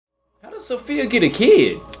did Sophia get a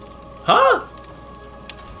kid? Huh?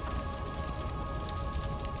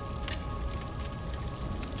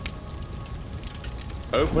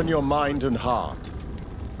 Open your mind and heart.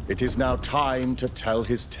 It is now time to tell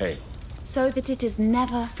his tale. So that it is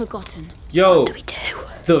never forgotten. Yo, what do we do?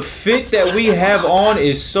 The fit that we have on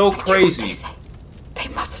is so crazy. They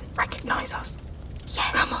mustn't recognize us.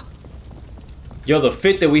 Yes. Come on. Yo, the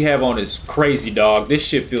fit that we have on is crazy, dog. This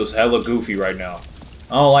shit feels hella goofy right now.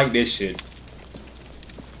 I don't like this shit.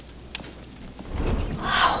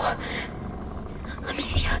 Wow.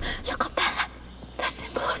 Amicia, look up there. The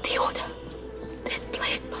symbol of the Order. This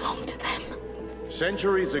place belonged to them.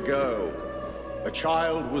 Centuries ago, a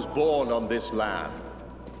child was born on this land.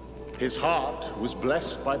 His heart was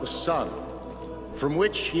blessed by the sun, from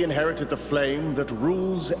which he inherited the flame that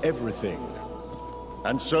rules everything.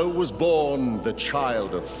 And so was born the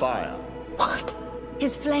Child of Fire. What?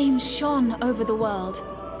 His flame shone over the world.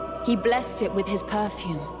 He blessed it with his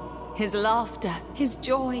perfume, his laughter, his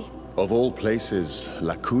joy. Of all places,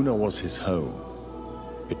 La Cuna was his home.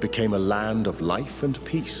 It became a land of life and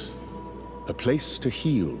peace, a place to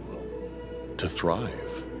heal, to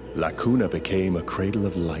thrive. La Cuna became a cradle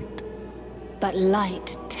of light. But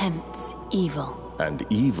light tempts evil. And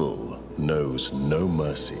evil knows no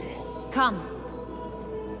mercy. Come.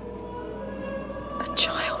 A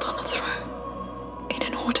child on a throne in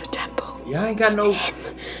an Order temple. Y'all ain't got no. Him,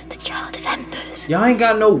 the Child of Embers. Y'all ain't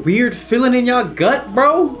got no weird feeling in y'all gut,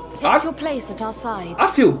 bro. Take your place at our sides. I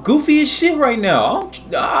feel goofy as shit right now.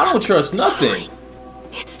 I don't trust nothing.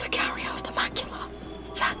 It's the carrier of the macula.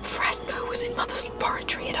 That fresco was in Mother's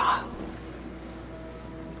laboratory at home.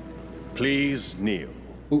 Please kneel.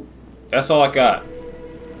 Ooh, that's all I got.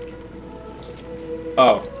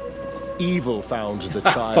 Oh. Evil found the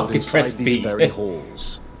child inside these very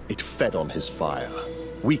halls. It fed on his fire,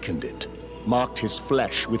 weakened it, marked his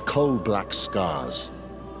flesh with coal-black scars.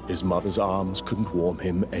 His mother's arms couldn't warm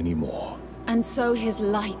him anymore. And so his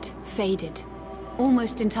light faded,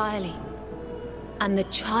 almost entirely. And the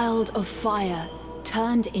Child of Fire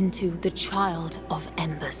turned into the Child of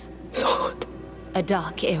Embers. Lord. A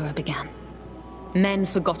dark era began. Men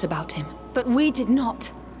forgot about him, but we did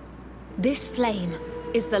not. This flame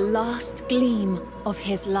is the last gleam of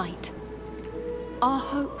his light. Our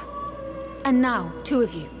hope. And now, two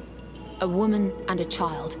of you, a woman and a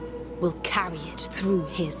child, will carry it through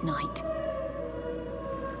his night.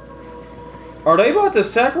 Are they about to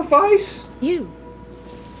sacrifice? You.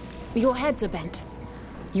 Your heads are bent.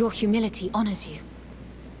 Your humility honors you.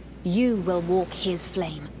 You will walk his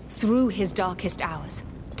flame through his darkest hours.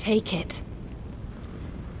 Take it.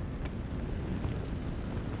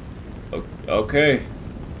 Okay.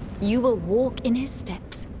 You will walk in his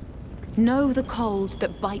steps. Know the cold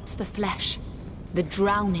that bites the flesh. The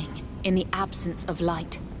drowning in the absence of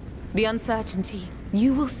light. The uncertainty.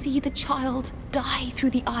 You will see the child die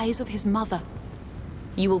through the eyes of his mother.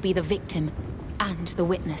 You will be the victim and the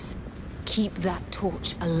witness. Keep that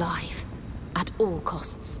torch alive at all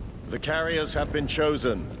costs. The carriers have been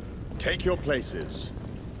chosen. Take your places.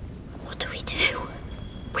 What do we do?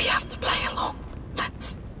 We have to play along.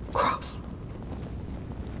 Let's cross.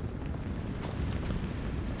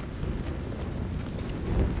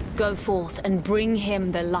 Go forth and bring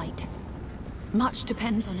him the light. Much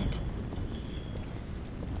depends on it.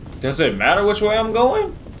 Does it matter which way I'm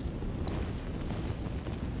going?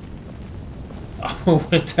 I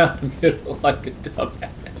went down the middle like a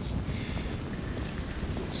dumbass.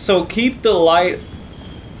 So keep the light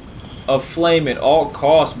aflame at all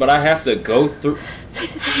costs, but I have to go through.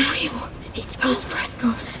 This is unreal. It's those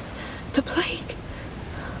frescoes. The plague.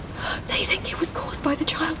 They think it was caused by the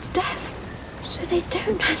child's death. So they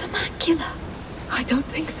don't know the macula? I don't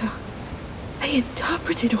think so. They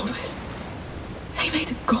interpreted all this. They made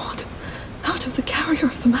a god out of the carrier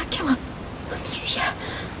of the macula. Amicia,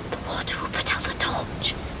 the water will put out the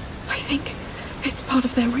torch. I think it's part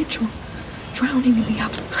of their ritual. Drowning in the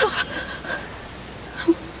absence.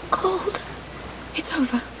 I'm cold. It's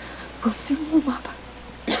over. We'll soon warm up.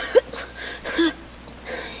 It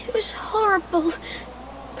was horrible.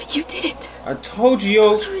 But you did it. I told you,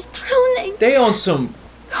 yo. I was drowning. They on some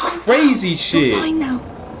crazy shit. You're fine now.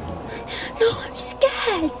 No, I'm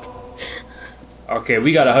scared. Okay,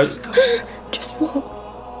 we gotta Just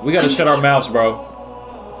walk. we gotta shut our mouths, bro.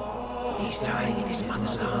 He's dying in his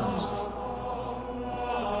mother's arms.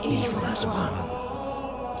 Evil has won.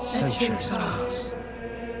 Centuries pass.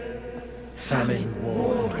 Famine,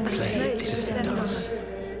 war, and plague descend on us.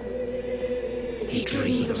 He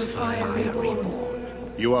dreams of fire reborn.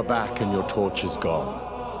 You are back and your torch is gone.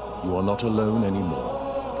 You are not alone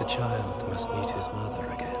anymore. The child must meet his mother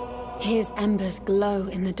again. His embers glow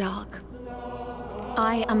in the dark.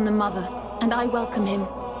 I am the mother, and I welcome him.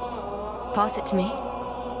 Pass it to me.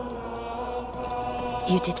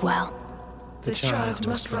 You did well. The child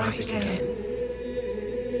must rise again.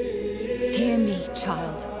 Hear me,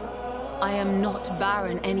 child. I am not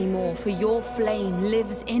barren anymore, for your flame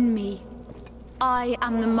lives in me. I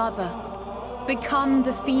am the mother. Become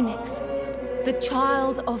the phoenix, the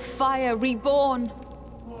child of fire reborn.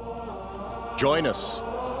 Join us.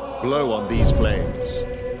 Blow on these flames.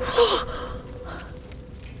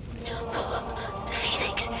 The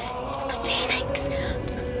phoenix. It's the phoenix.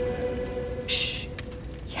 Shh.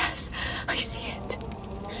 Yes, I see it.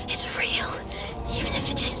 It's real. Even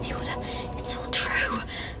if it is the order, it's all true.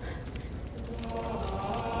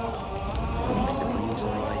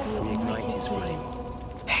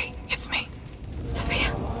 Hey, it's me.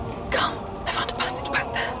 Sophia. Come. I found a passage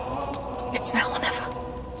back there. It's now or never.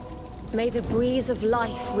 May the breeze of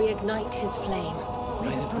life reignite his flame.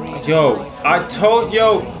 I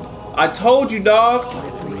told you, dog.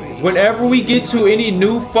 Whenever we get to any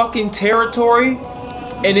new fucking territory,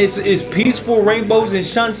 and it's peaceful rainbows and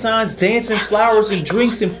sunshines, dancing flowers and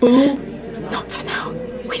drinks and food. Not for now.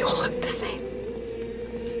 We all look the same.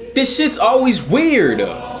 This shit's always weird.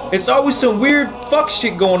 It's always some weird fuck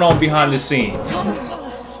shit going on behind the scenes.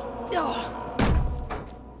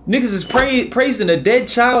 Niggas is praising a dead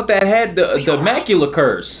child that had the macula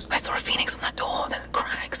curse. I saw a phoenix on that door, then the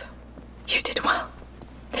crags. You did well.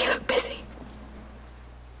 They look busy.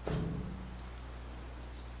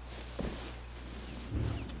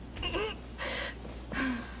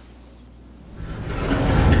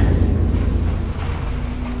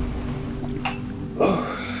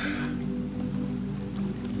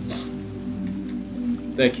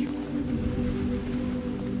 Thank you.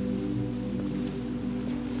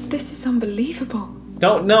 This is unbelievable.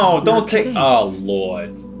 Don't take. Oh Lord,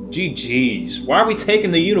 GG's. Why are we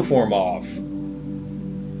taking the uniform off?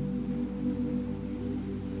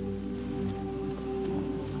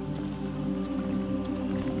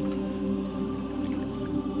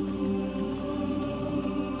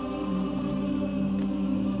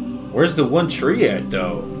 Where's the one tree at,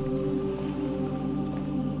 though?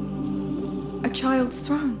 A child's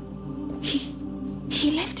throne.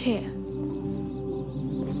 He lived here.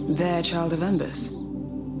 Their child of embers.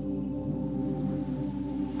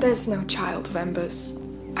 There's no child of embers.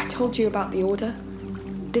 I told you about the order.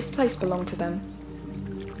 This place belonged to them.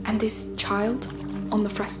 And this child on the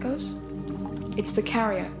frescoes? It's the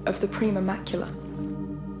carrier of the Prima Macula.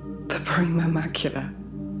 The Prima Macula.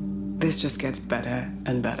 This just gets better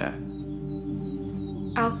and better.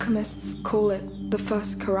 Alchemists call it the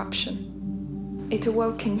first corruption. It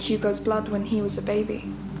awoke in Hugo's blood when he was a baby.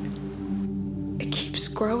 It keeps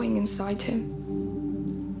growing inside him.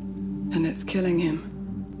 And it's killing him.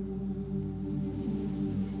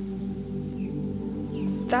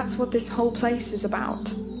 That's what this whole place is about.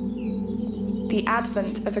 The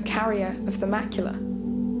advent of a carrier of the macula.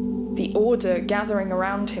 The order gathering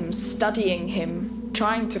around him, studying him,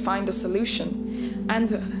 trying to find a solution. And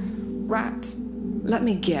the rats. Let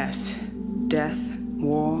me guess. Death,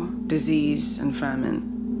 war, disease, and famine.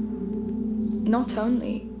 Not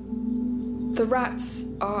only. The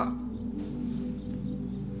rats are...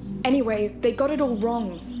 Anyway, they got it all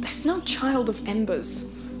wrong. There's no child of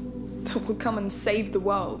embers that will come and save the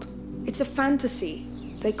world. It's a fantasy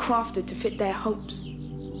they crafted to fit their hopes.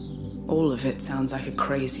 All of it sounds like a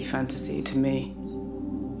crazy fantasy to me.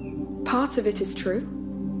 Part of it is true.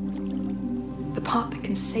 The part that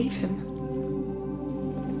can save him.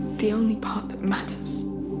 The only part that matters.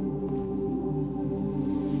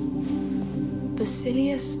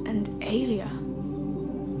 Basilius and Aelia.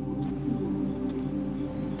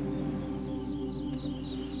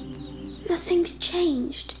 Nothing's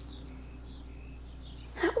changed.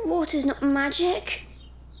 That water's not magic.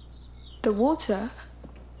 The water?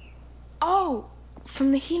 Oh,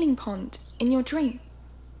 from the healing pond in your dream.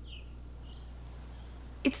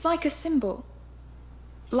 It's like a symbol.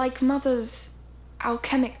 Like Mother's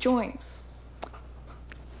alchemic drawings.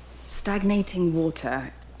 Stagnating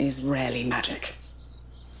water is rarely magic.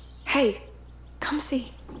 Hey, come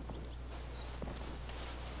see.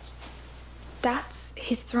 That's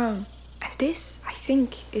his throne. And this, I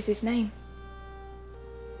think, is his name.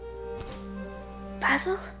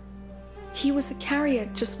 Basil? He was a carrier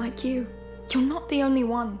just like you. You're not the only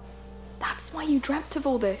one. That's why you dreamt of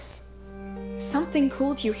all this. Something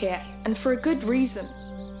called you here, and for a good reason.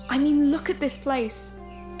 I mean, look at this place.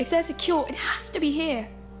 If there's a cure, it has to be here.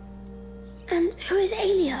 And who is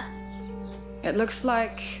Aelia? It looks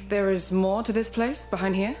like there is more to this place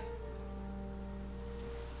behind here.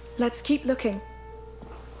 Let's keep looking.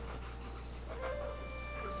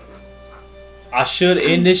 I should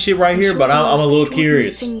end this shit right here, sure but there I'm are a little extraordinary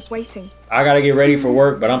curious. things waiting. I gotta get ready for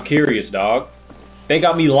work, but I'm curious, dog. They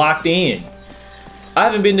got me locked in. I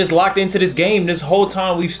haven't been this locked into this game this whole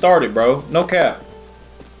time we've started, bro. No cap.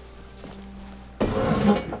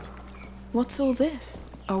 What's all this?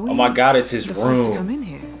 Are we Oh my god, it's his the first to come room. in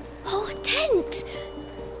here? Oh, a tent!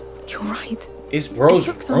 You're right. It's bro's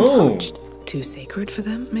It looks room. untouched. Too sacred for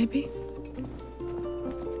them, maybe?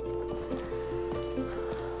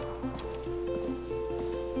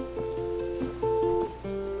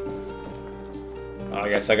 I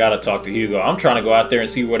guess I gotta talk to Hugo. I'm trying to go out there and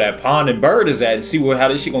see where that pond and bird is at and see how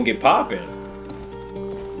this shit gonna get popping.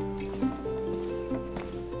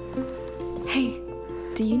 Hey,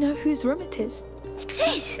 do you know whose room it is? It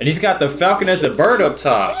is! And he's got the falcon as a bird up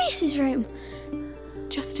top. Basilius's room.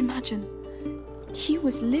 Just imagine. He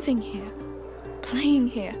was living here, playing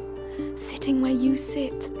here, sitting where you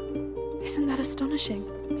sit. Isn't that astonishing?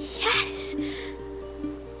 Yes!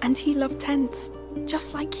 And he loved tents,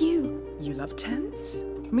 just like you. You love tents?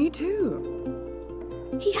 Me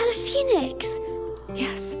too. He had a phoenix.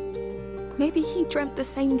 Yes. Maybe he dreamt the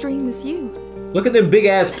same dream as you. Look at them big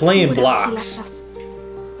ass Let's see playing what else he blocks. left us.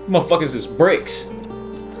 Motherfuckers is bricks.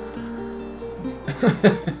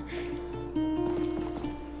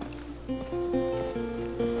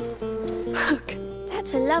 Look,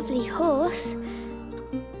 That's a lovely horse.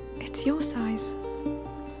 it's your size.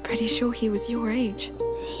 Pretty sure he was your age.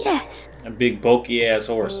 Yes. A big bulky ass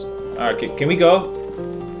horse. All right, can we go?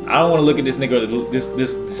 I don't want to look at this nigga this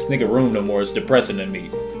nigga room no more. It's depressing to me.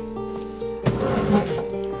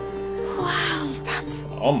 Wow. That's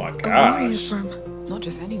Oh my a gosh. warrior's room. Not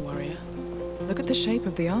just any warrior. Look at the shape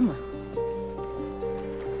of the armor.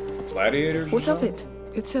 Gladiators? or What of something?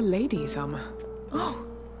 it? It's a lady's armor. Oh,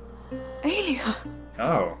 Aelia.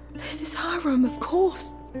 Oh. This is her room, of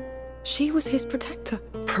course. She was his protector,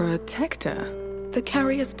 Protector? the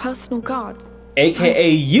carrier's personal guard. AKA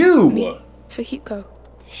you. Me, for Hugo.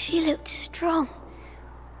 She looked strong.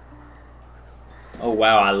 Oh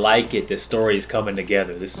wow, I like it. The story is coming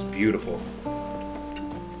together. This is beautiful.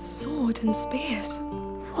 Sword and spears.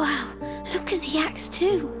 Wow. Look at the axe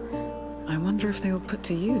too. I wonder if they were put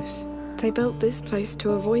to use. They built this place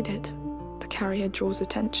to avoid it. The carrier draws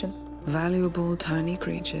attention. Valuable tiny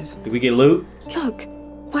creatures. Did we get loot? Look,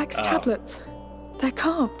 wax tablets. They're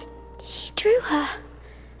carved. He drew her.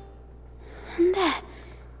 And there,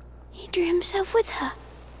 he drew himself with her.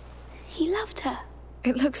 He loved her.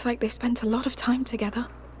 It looks like they spent a lot of time together.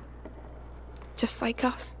 Just like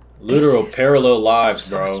us. Literal This is parallel lives,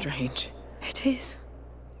 So bro. strange. It is.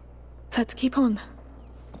 Let's keep on.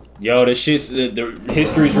 Yo, this shit's the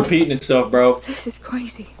history's repeating itself, bro. This is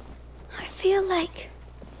crazy. I feel like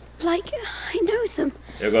I know them.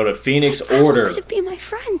 There go the Phoenix Basil Order. could have been my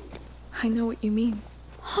friend. I know what you mean.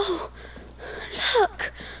 Oh,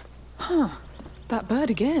 look. Huh. That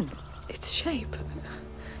bird again. Its shape.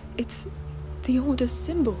 It's the Order's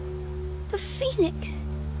symbol. The phoenix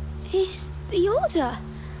is the order.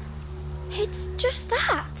 It's just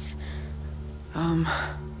that.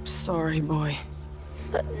 Sorry, boy.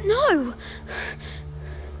 But no.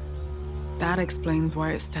 That explains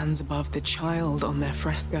why it stands above the child on their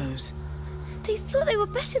frescoes. They thought they were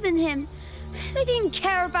better than him. They didn't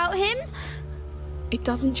care about him. It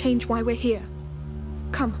doesn't change why we're here.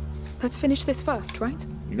 Come, let's finish this first, right?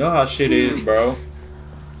 You know how shit is, bro.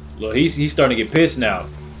 Look, he's starting to get pissed now.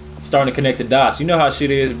 Starting to connect the dots. You know how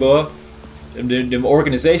shit is, bro. Them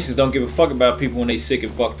organizations don't give a fuck about people when they sick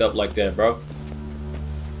and fucked up like that, bro.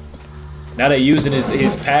 Now they're using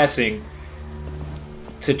his passing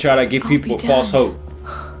to try to give I'll people be false damned. hope.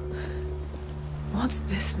 What's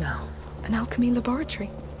this now? An alchemy laboratory.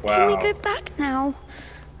 Can we Wow. go back now?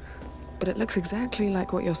 But it looks exactly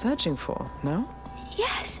like what you're searching for, no?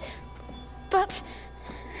 Yes. But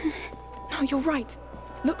No, you're right.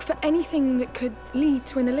 Look for anything that could lead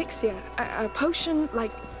to an elixir. A potion,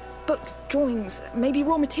 like books, drawings, maybe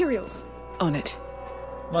raw materials. On it.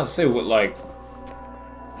 I'm about to say what, like,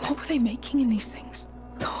 What were they making in these things?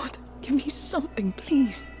 Lord, give me something,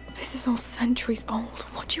 please. This is all centuries old.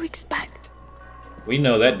 What do you expect? we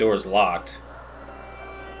know that door's locked.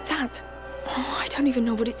 That. Oh, I don't even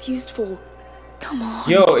know what it's used for. Come on.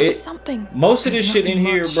 Yo, give me it- something. Most of this There's shit in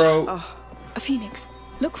nothing here, much. bro. Oh, A phoenix.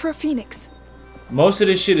 Look for a phoenix. Most of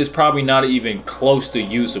this shit is probably not even close to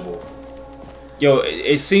usable. Yo,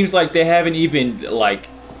 it seems like they haven't even, like,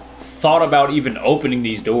 thought about even opening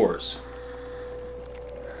these doors.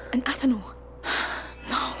 An Athanor.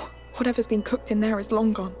 No. Whatever's been cooked in there is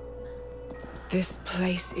long gone. this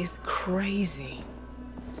place is crazy.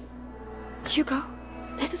 Hugo,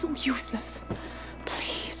 this is all useless.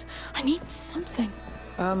 Please, I need something.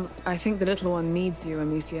 I think the little one needs you,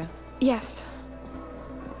 Amicia. Yes.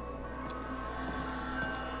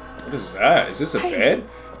 What is that? Is this a bed?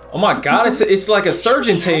 Oh my god, it's like a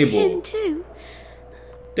surgeon table. Him too.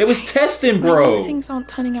 They was testing, I bro. know things aren't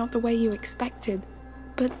turning out the way you expected,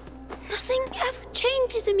 but Nothing ever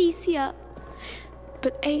changes, Amicia.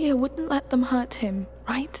 Aelia wouldn't let them hurt him,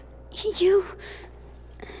 right? You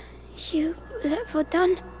let her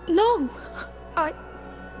done. No!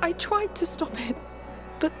 I tried to stop it,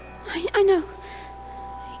 but I know.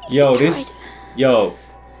 Yo, You this, tried. yo,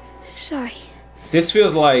 Sorry. this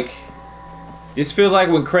feels like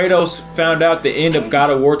when Kratos found out the end of God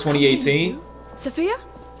of War 2018. Sophia,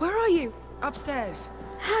 where are you? Upstairs.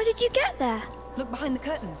 How did you get there? Look behind the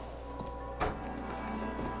curtains.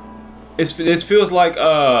 This feels like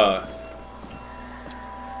behind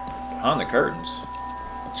the curtains.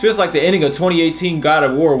 This feels like the ending of 2018 God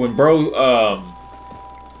of War when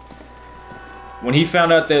when he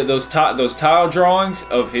found out that those tile drawings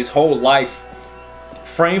of his whole life,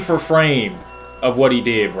 frame for frame, of what he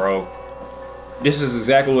did, bro. This is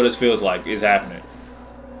exactly what this feels like is happening.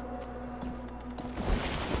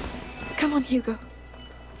 Come on, Hugo.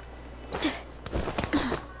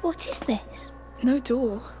 What is this? No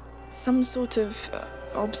door. Some sort of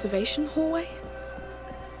observation hallway?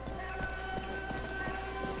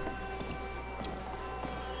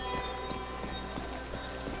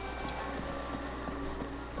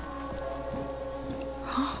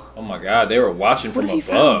 Oh my god, they were watching from What have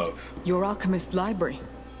you above. found? Your alchemist library.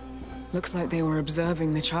 Looks like they were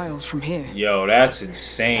observing the child from here. Yo, that's Like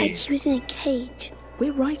insane. he was in a cage.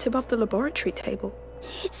 We're right above the laboratory table.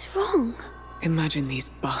 It's wrong. Imagine these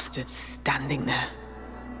bastards standing there,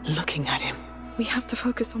 looking at him. We have to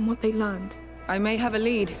focus on what they learned. I may have a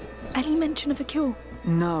lead. Any mention of a cure?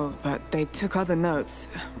 No, but they took other notes.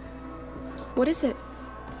 What is it?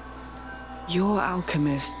 Your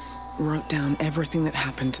alchemists wrote down everything that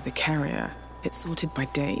happened to the carrier. It's sorted by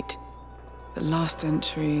date. The last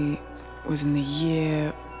entry was in the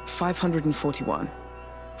year 541.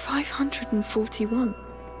 541.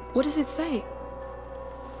 What does it say?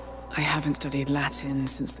 I haven't studied Latin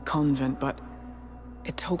since the convent, but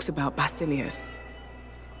it talks about Basilius.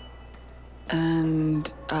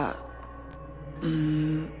 And,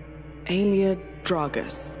 Aelia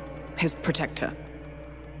Dragus, his protector.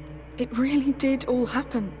 It really did all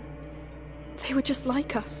happen. They were just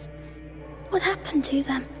like us. What happened to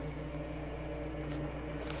them?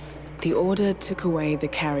 The Order took away the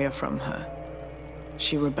carrier from her.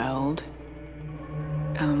 She rebelled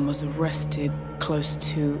and was arrested close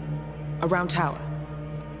to a round tower.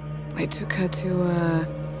 They took her to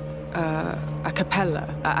a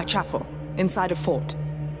capella, a chapel, inside a fort.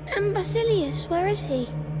 And Basilius, where is he?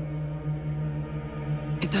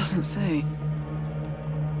 It doesn't say.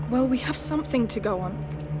 Well, we have something to go on.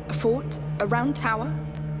 A fort, a round tower.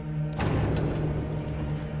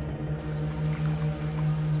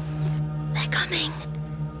 They're coming.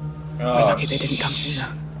 We're Oh, lucky they didn't come sooner.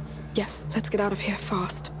 Yes, let's get out of here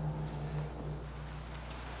fast.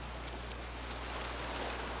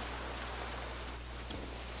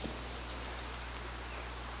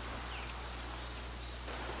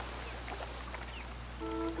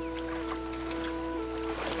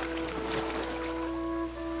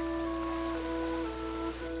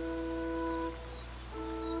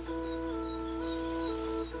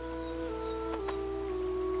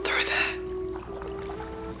 Through there.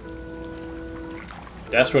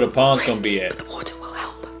 that's where the pond's gonna be at. The water will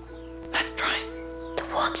help. Let's try. The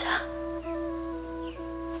water.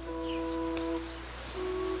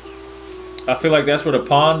 I feel like that's where the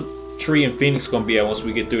pond, tree, and Phoenix gonna be at once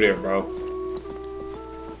we get through there, bro.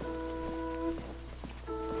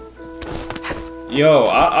 Yo,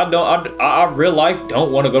 I real life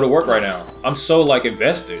don't want to go to work right now. I'm so like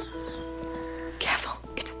invested. Careful,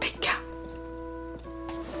 it's a big gap.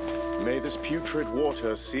 May this putrid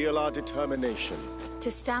water seal our determination.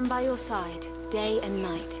 To stand by your side, day and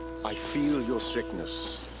night. I feel your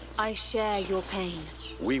sickness. I share your pain.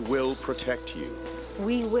 We will protect you.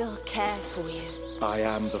 We will care for you. I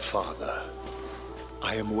am the father.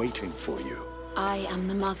 I am waiting for you. I am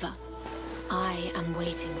the mother. I am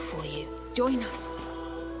waiting for you. Join us.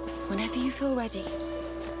 Whenever you feel ready,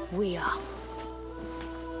 we are.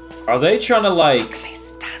 Are they trying to like? They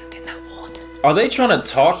stand in that water. Are they trying to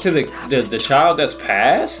talk to the child that's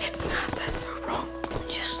passed? It's sad they're so wrong.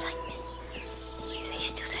 Just like me. They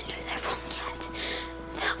still don't know they're wrong yet.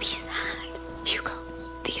 They'll be sad. Hugo,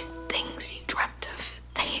 these things you dreamt of,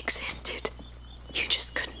 they existed. You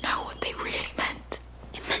just couldn't know what they really meant.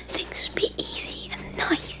 It meant things would be easy and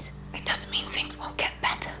nice. It doesn't mean things won't get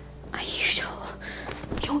better. Are you sure?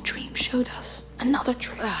 Your dream showed us another another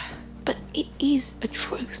truth. But it is a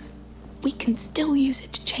truth. We can still use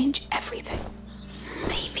it to change everything.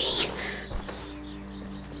 Maybe.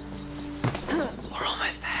 We're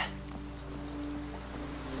almost there.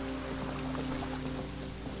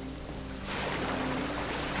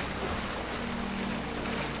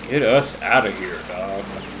 Get us out of here, dog.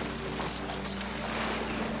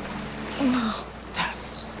 Oh,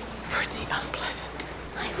 that's pretty unpleasant.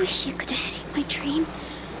 I wish you could have seen my dream.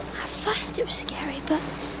 At first it was scary, but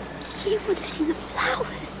you would have seen the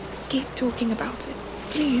flowers. Keep talking about it,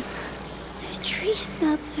 please. The tree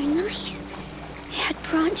smelled so nice. It had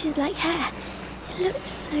branches like hair. It looked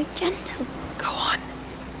so gentle. Go on.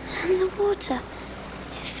 And the water,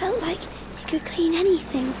 it felt like it could clean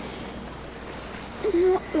anything.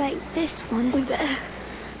 Not like this one.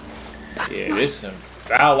 That's Yeah, not... this some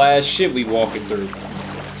foul ass shit we walking through.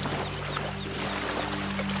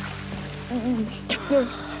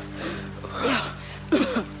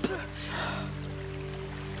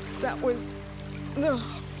 That was...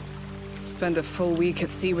 Spend a full week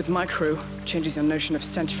at sea with my crew. Changes your notion of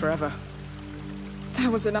stench forever.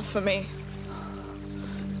 That was enough for me.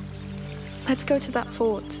 Let's go to that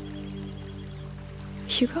fort.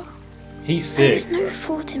 Hugo? He's There sick. was no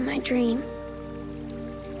fort in my dream.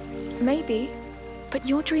 Maybe. But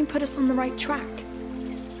your dream put us on the right track.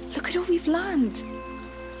 Look at all we've learned.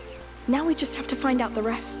 Now we just have to find out the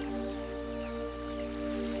rest.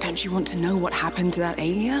 Don't you want to know what happened to that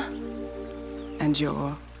Aelia? And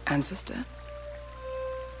your ancestor?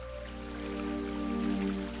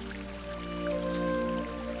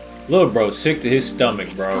 Little bro sick to his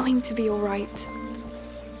stomach, It's bro. going to be all right.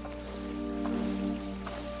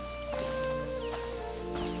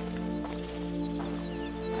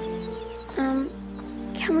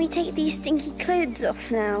 Can we take these stinky clothes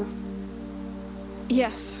off now?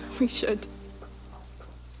 Yes, we should.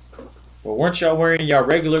 Well, weren't y'all wearing y'all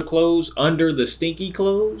regular clothes under the stinky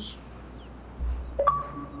clothes?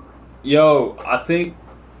 Yo, I think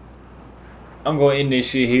I'm going to end this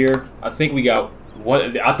shit here. I think we got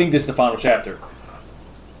one. I think this is the final chapter.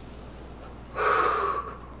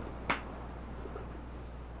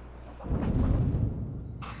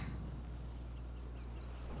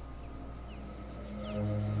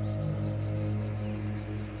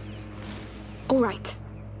 All right.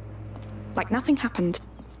 Like nothing happened.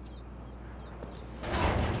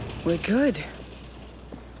 We're good.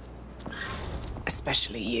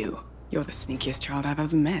 Especially you. You're the sneakiest child I've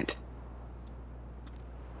ever met.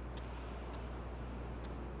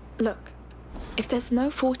 Look, if there's no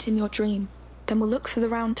fort in your dream, then we'll look for the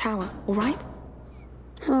round tower, all right?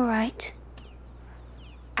 All right.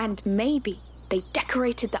 And maybe they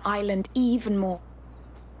decorated the island even more.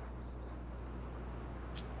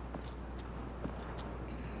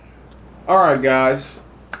 Alright guys,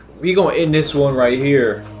 we gonna end this one right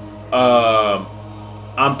here.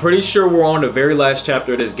 I'm pretty sure we're on the very last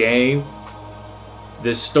chapter of this game.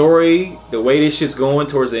 The story, the way this shit's going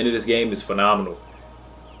towards the end of this game is phenomenal.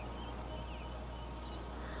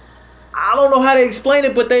 I don't know how to explain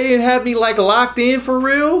it, but they didn't have me like locked in for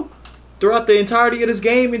real throughout the entirety of this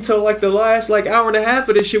game until like the last like hour and a half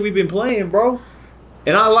of this shit we've been playing, bro.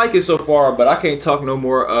 And I like it so far, but I can't talk no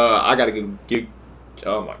more. I gotta get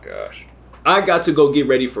oh my gosh. I got to go get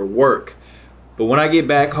ready for work. But when I get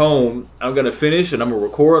back home, I'm going to finish and I'm going to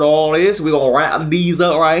record all this. We're going to wrap these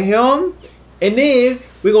up right here. And then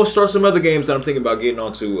we're going to start some other games that I'm thinking about getting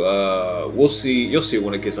onto. We'll see. You'll see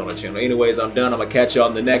when it gets on the channel. Anyways, I'm done. I'm going to catch y'all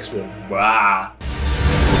in the next one. Bye.